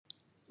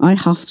I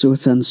have to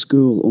attend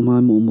school or my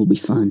mum will be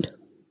fined.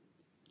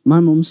 My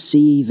mum's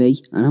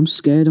CEV and I'm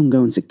scared I'm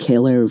going to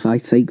kill her if I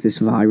take this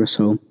virus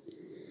home.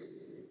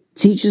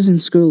 Teachers in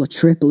school are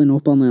tripling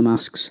up on their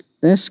masks.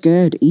 They're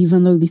scared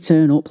even though they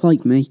turn up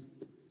like me.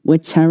 We're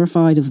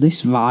terrified of this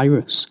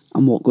virus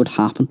and what could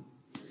happen.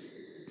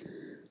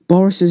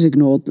 Boris has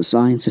ignored the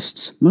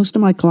scientists. Most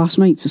of my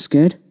classmates are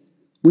scared.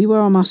 We wear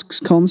our masks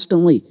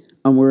constantly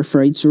and we're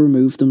afraid to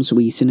remove them to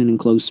eat in an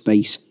enclosed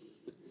space.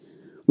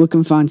 We're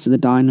confined to the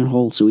dining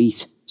hall to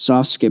eat, so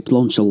I've skipped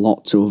lunch a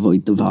lot to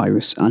avoid the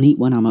virus and eat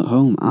when I'm at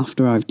home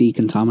after I've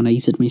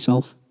decontaminated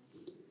myself.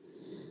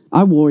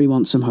 I worry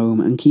once I'm home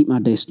and keep my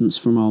distance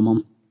from our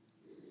mum.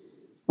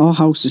 Our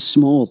house is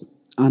small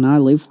and I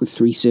live with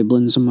 3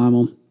 siblings and my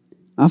mum.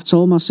 I've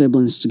told my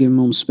siblings to give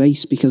mum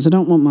space because I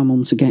don't want my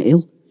mum to get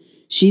ill.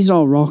 She's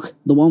our rock,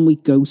 the one we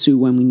go to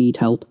when we need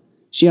help.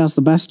 She has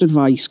the best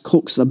advice,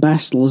 cooks the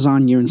best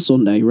lasagna and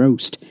Sunday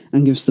roast,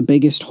 and gives the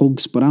biggest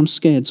hugs, but I'm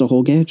scared to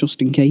hug her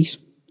just in case.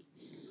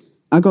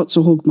 I got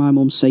to hug my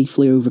mum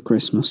safely over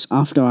Christmas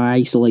after I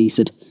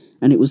isolated,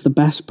 and it was the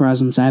best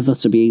present ever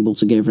to be able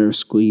to give her a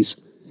squeeze.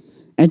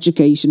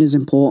 Education is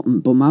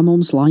important, but my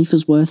mum's life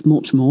is worth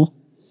much more.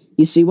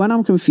 You see, when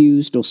I'm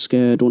confused or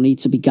scared or need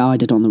to be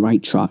guided on the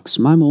right tracks,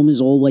 my mum is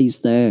always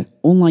there.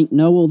 Unlike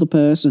no other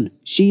person,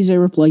 she's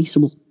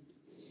irreplaceable.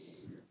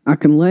 I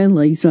can learn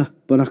later,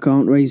 but I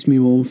can't raise my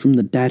mum from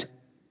the dead.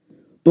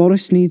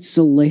 Boris needs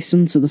to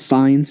listen to the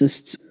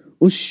scientists.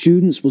 Us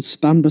students would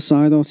stand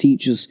beside our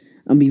teachers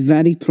and be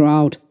very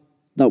proud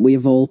that we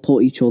have all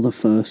put each other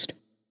first.